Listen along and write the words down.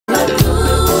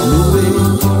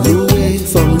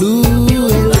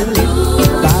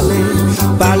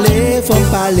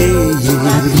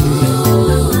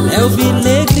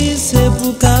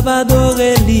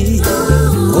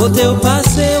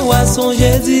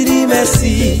dire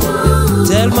merci.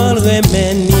 Tellement le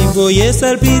remède, ni voyez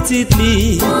seul petit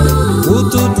lit. Pour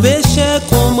tout péché,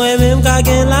 comme moi-même,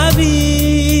 gagne la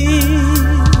vie.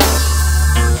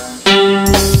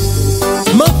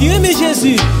 Mon Dieu, mais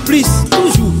Jésus, plus,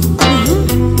 toujours.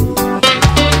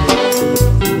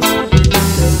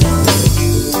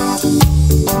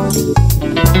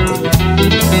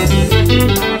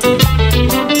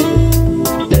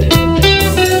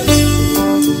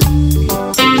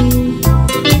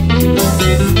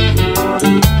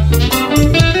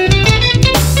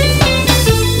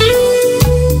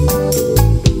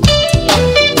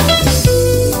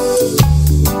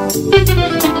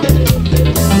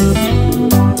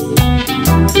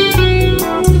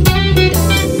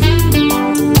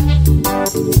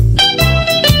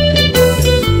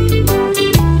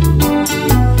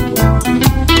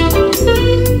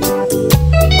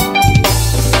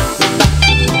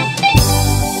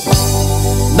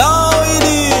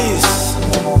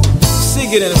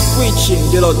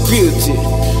 Beauty.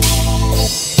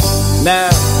 Now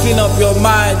clean up your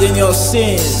mind and your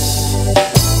sins.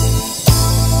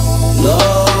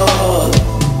 Lord,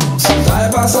 si t'as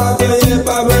pas ça payer,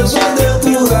 pas besoin de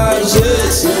décourager.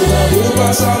 Si l'amour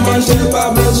passe à manger,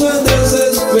 pas besoin de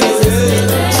désespérer.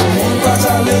 Si mon passe à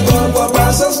l'école, pas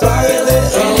passer à se parler.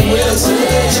 Si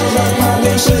les gens avec ma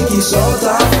méchée qui sont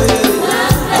tapés.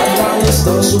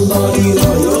 Afghanistan, Soudan,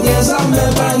 Iran, yo gen ça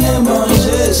même pas gen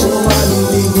manger. Somalie,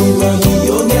 Libye,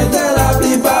 yo gen tel la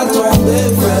pluie pas tomber,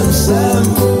 frère, sem.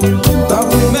 T'as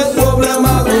pris mes problèmes à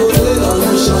côté, on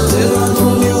nous chanter dans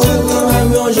nos livres, quand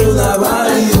même un jour n'a pas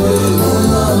arrivé.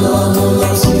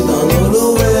 Mon si dans nos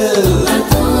nouvelles,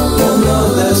 on en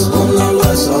laisse,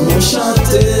 on nous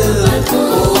chanter.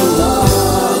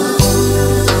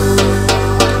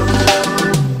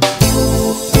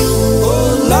 Oh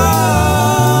là.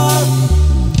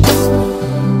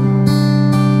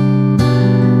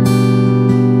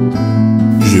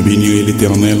 Je bénirai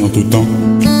l'Éternel en tout temps.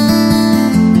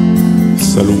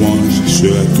 Sa louange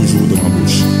sera toujours dans ma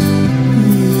bouche.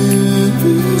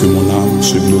 Que mon âme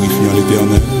se glorifie en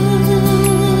l'Éternel.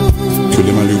 Que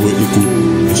les malheureux écoutent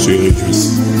et se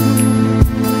réjouissent.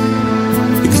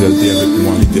 Exaltez avec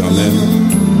moi l'Éternel.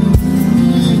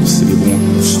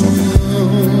 Célébrons son nom.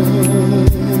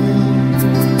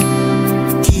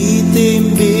 Qui t'aime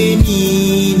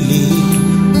béni,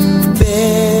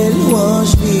 belle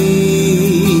louange.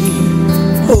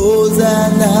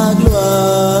 Hosanna,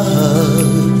 gloire,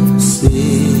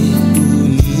 c'est pour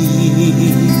lui.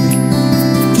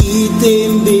 Qui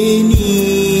t'aime béni,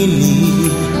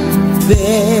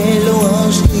 belle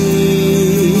louange.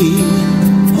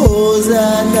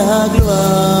 Hosanna,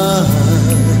 gloire,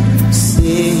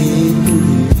 c'est pour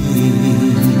lui.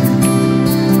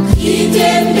 Qui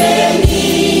t'aime béni,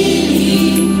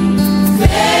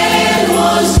 belle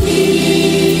louange.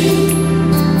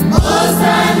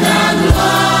 Hosanna,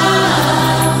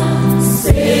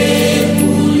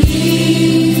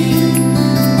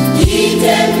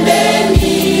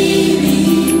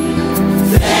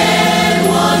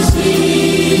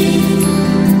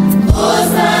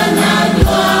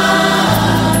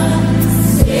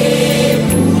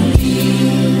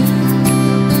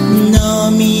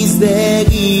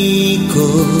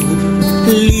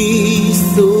 lui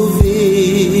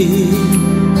sauver,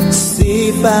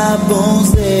 c'est pas bon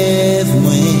zève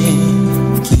moi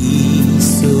qui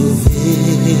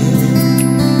sauver.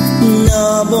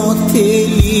 Non bonté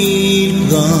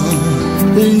libre,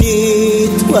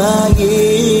 nettoyer,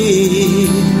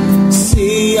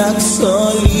 c'est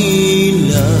accent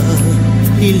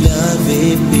il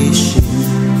avait péché.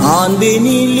 En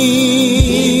béni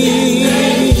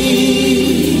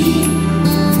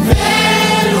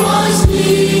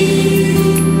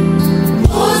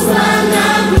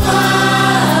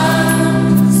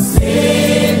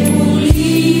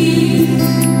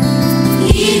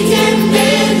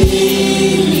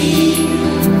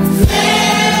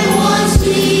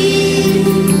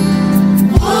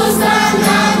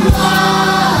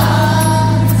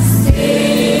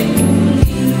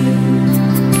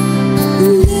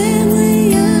Les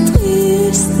moyens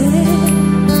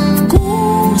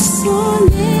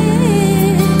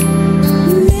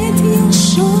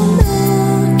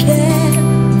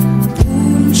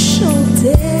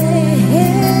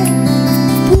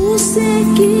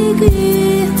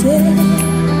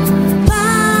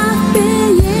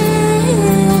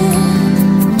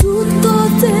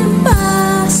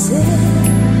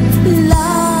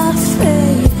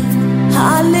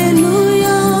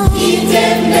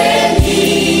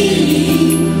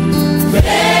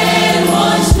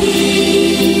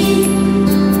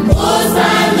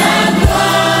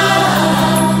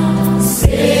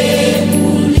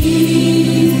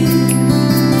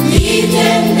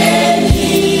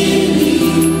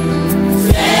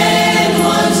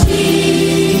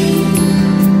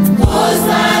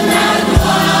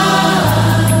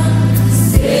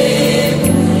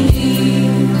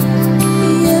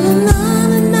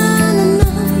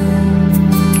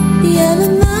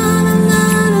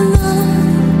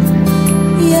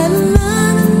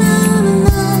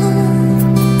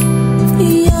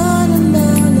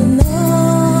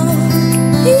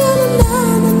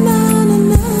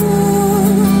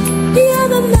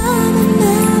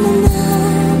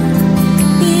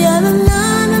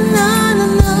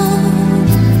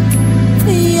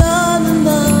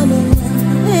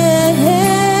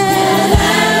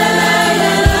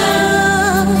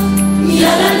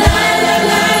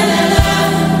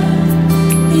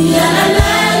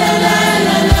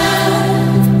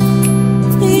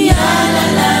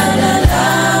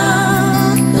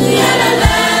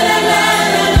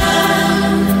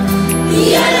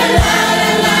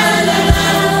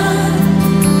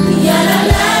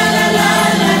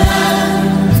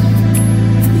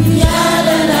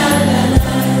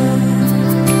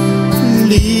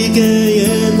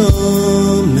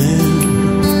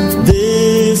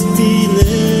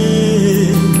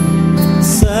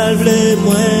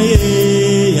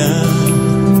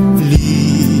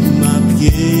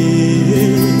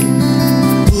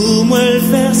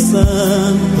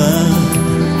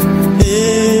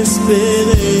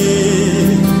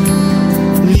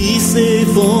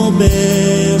bon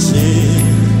berger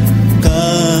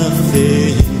qu'a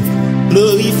fait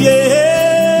glorifier.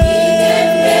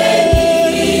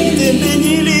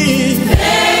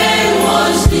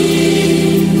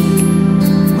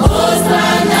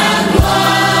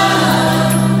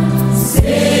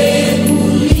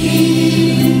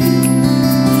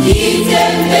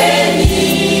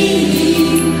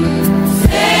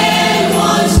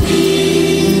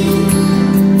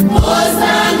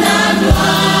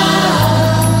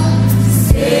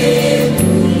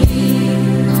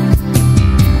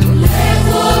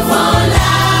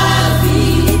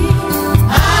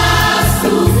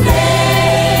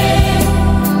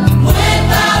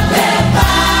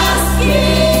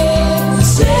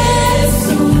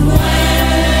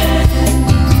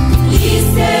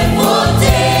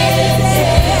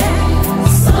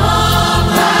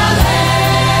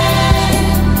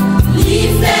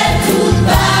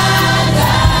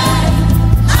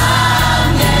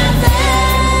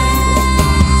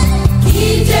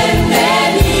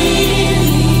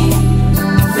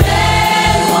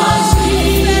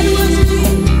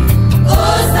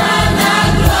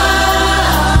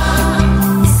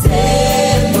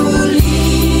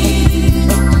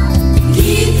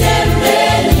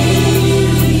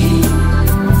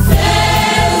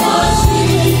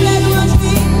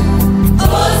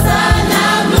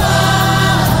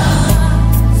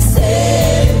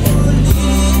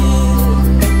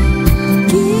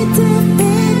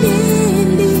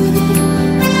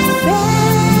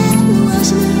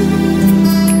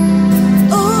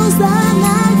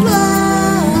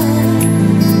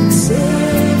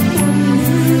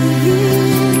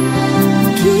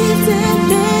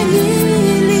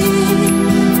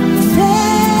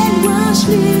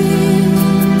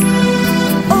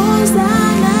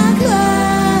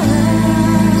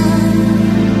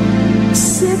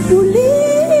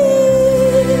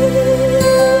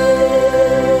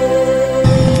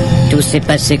 C'est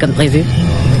passé comme prévu.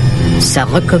 Ça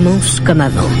recommence comme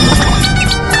avant.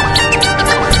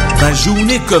 Ma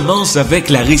journée commence avec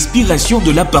la respiration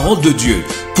de la parole de Dieu.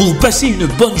 Pour passer une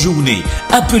bonne journée,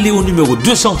 appelez au numéro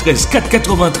 213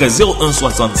 493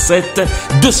 0167,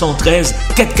 213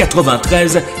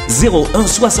 493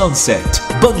 0167.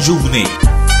 Bonne journée.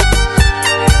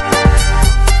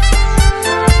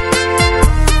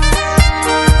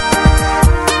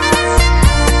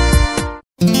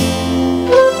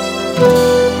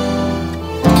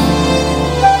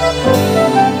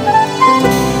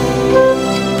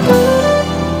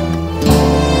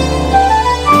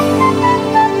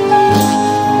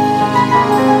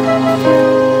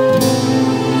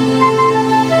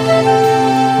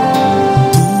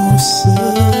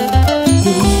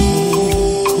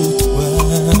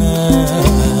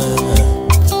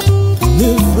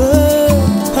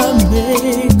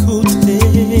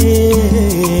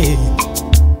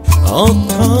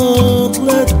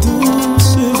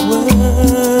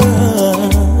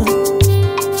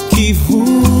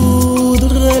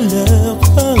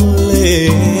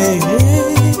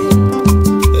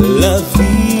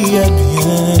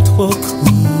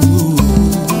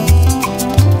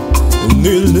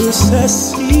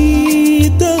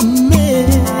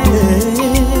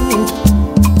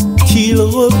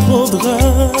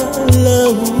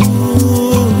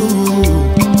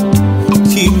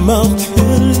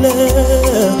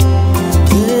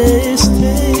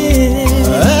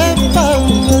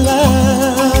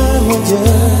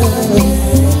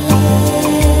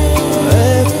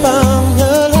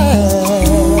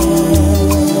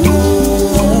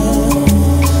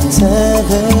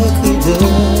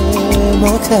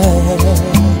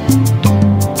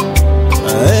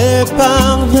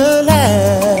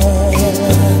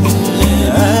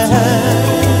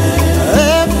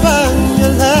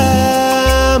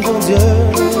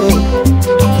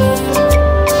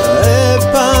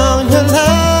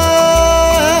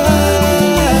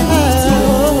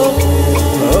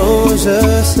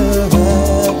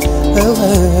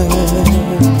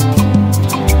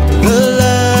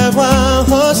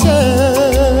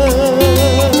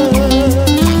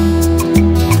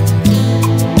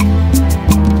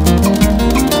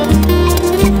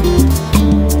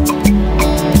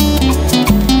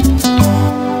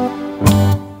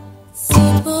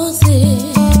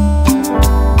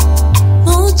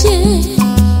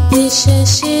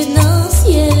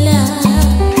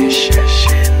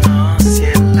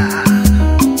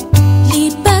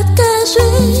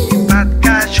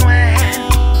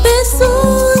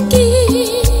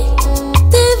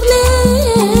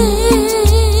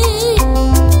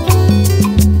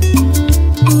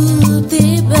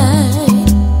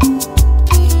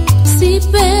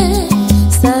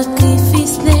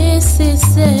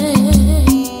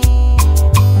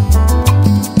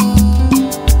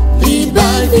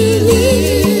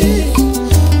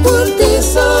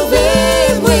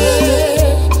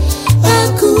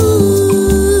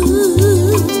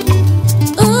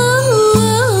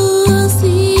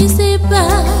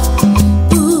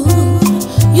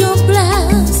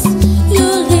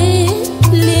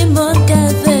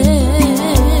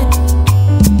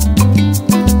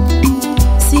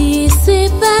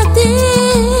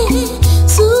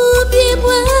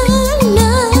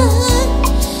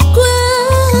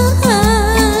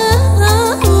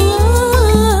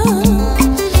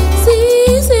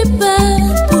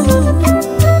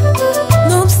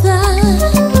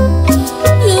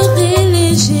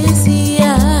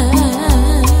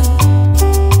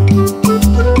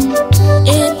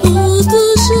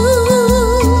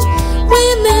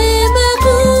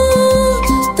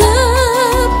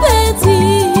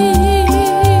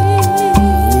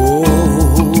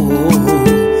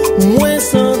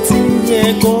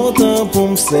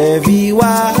 pour me servir.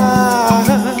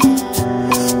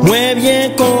 Moi bien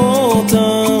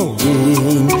content,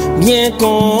 oui, bien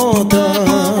content.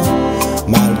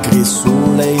 Malgré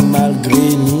soleil,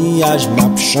 malgré nuage, m'a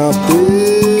chanté.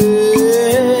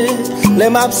 Les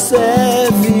m'a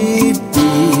servi,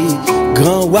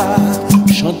 grand roi,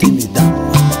 chanter mesdames.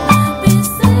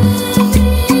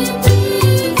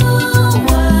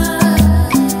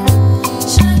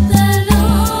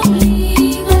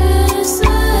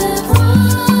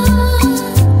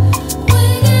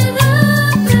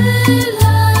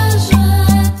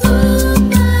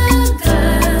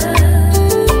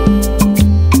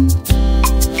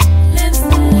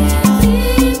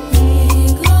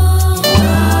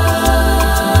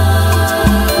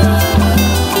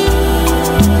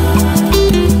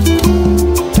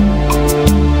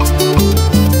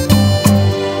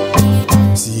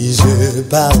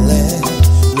 Parlais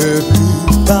le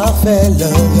plus parfait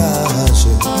langage.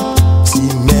 Si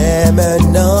même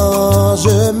un ange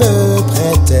me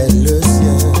prêtait le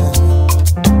sien,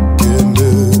 que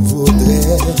me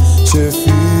vaudrait-ce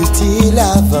fut-il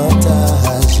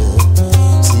avantage?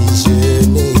 Si je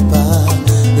n'ai pas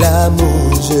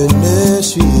l'amour, je ne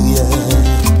suis rien.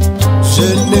 Je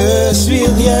ne suis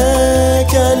rien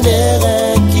qu'un